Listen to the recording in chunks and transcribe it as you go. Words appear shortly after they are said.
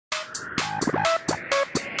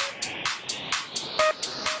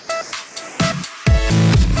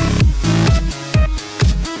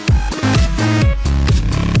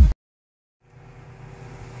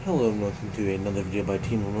to another video by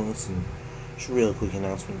Team Limitless, and just a real quick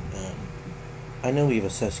announcement. I know we have a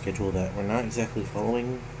set schedule that we're not exactly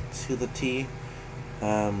following to the T.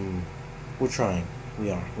 We're trying.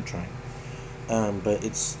 We're trying. But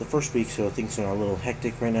it's the first week, so things are a little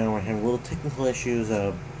hectic right now. We're having little technical issues.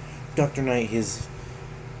 Dr. Knight, his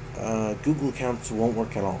Google accounts won't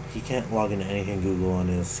work at all. He can't log into anything Google on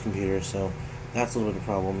his computer, so that's a little bit of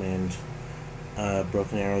a problem. And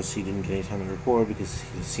Broken Arrows, he didn't get any time to record because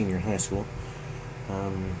he's a senior in high school.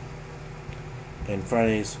 And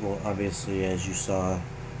Fridays, well, obviously, as you saw,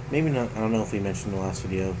 maybe not, I don't know if we mentioned in the last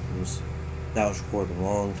video, that was recorded a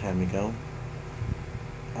long time ago.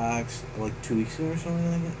 Like 2 weeks ago or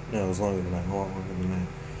something like that? No, it was longer than that, a lot longer than that.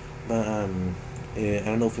 But, I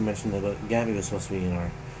don't know if we mentioned that, but Gabby was supposed to be in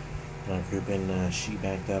our group, and she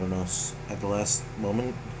backed out on us at the last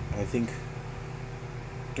moment. I think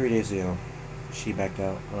 3 days ago, she backed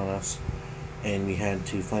out on us, and we had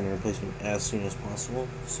to find a replacement as soon as possible.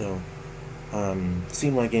 So,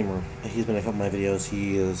 Seemed Like Gamer, he's been in a couple of my videos.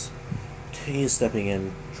 He is stepping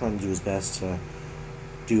in, trying to do his best to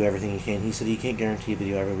do everything he can. He said he can't guarantee a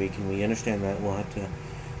video every week, and we understand that. We'll have to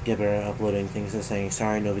get better at uploading things and saying,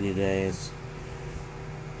 sorry, no video today.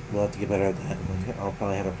 We'll have to get better at that. I'll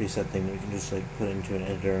probably have a preset thing that we can just like put into an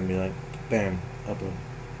editor and be like, bam, upload.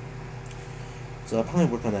 So I'll probably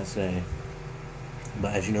work on that today.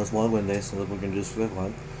 But as you know, it's Vlog Wednesday, so we're going to do this for the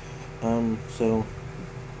vlog. So,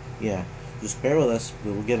 yeah, just bear with us.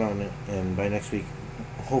 We will get on it, and by next week,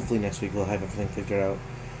 hopefully next week, we'll have everything figured out.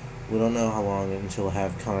 We don't know how long until we'll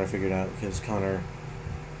have Connor figured out, because Connor,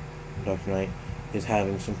 Dr. Knight, is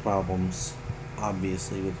having some problems,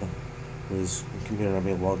 obviously, with his computer not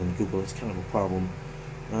being able to log into Google. It's kind of a problem.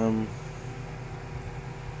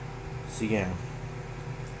 So, yeah.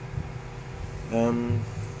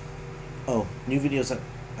 Oh, new videos that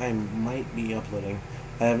I might be uploading.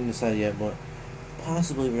 I haven't decided yet, but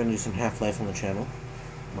possibly we're going to do some Half-Life on the channel.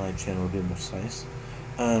 My channel will be more precise.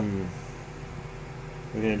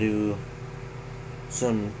 We're going to do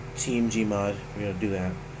some TMG mod. We're going to do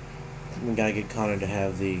that. We got to get Connor to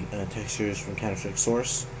have the textures from Counter-Strike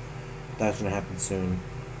Source. That's going to happen soon.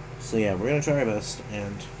 So yeah, we're going to try our best,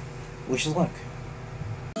 and wish us luck.